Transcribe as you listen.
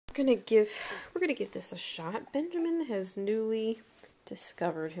We're gonna give this a shot. Benjamin has newly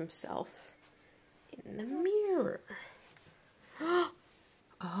discovered himself in the mirror.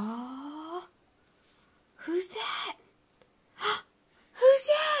 Oh, who's that? Who's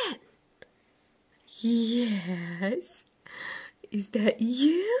that? Yes. Is that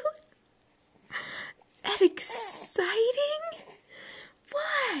you? That exciting?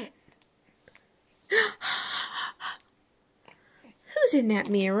 What? Who's in that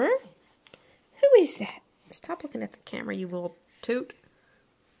mirror? Who is that? Stop looking at the camera, you little toot.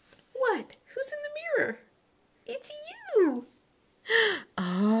 What? Who's in the mirror? It's you.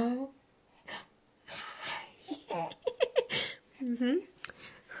 Oh.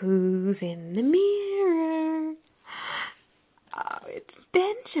 Who's in the mirror? Oh, it's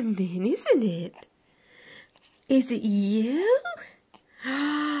Benjamin, isn't it? Is it you?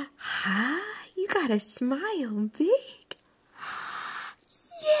 Hi, you got a smile big.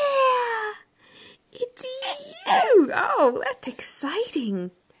 Yeah, it's you. Oh, that's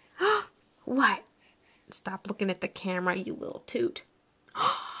exciting. What? Stop looking at the camera, you little toot.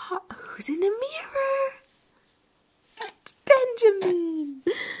 Who's in the mirror? It's Benjamin.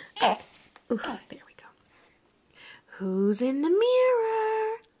 Ooh, there we go. Who's in the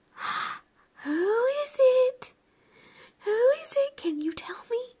mirror? Who is it? Who is it? Can you tell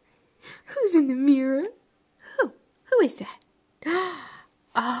me? Who's in the mirror? Who is that?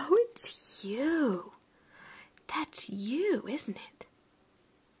 Oh, it's you. That's you, isn't it?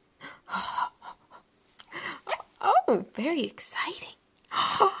 Oh, very exciting.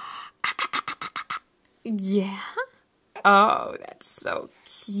 Yeah? Oh, that's so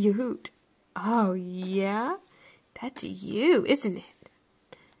cute. Oh, yeah? That's you, isn't it?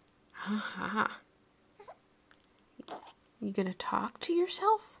 You gonna talk to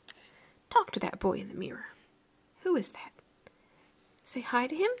yourself? Talk to that boy in the mirror. Who is that? Say hi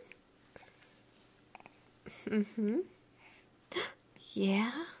to him.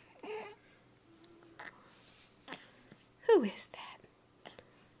 Yeah? Who is that?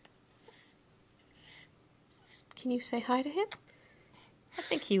 Can you say hi to him? I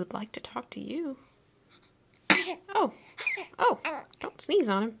think he would like to talk to you. Oh, don't sneeze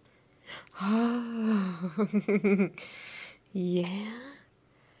on him. Oh, yeah?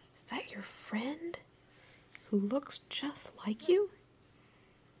 Is that your friend who looks just like you?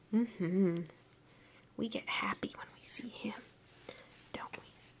 We get happy when we see him, don't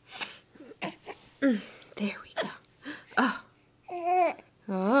we? There we go.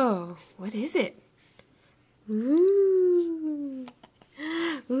 Oh, what is it? Ooh.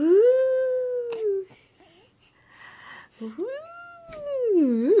 Ooh.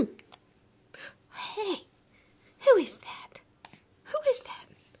 Ooh. Hey, who is that? Who is that?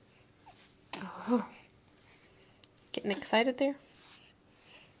 Oh, getting excited there?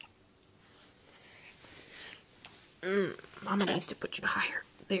 Mama needs to put you higher.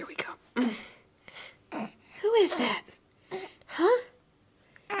 There we go. Who is that? Huh?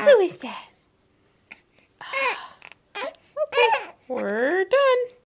 Who is that? Okay, we're done.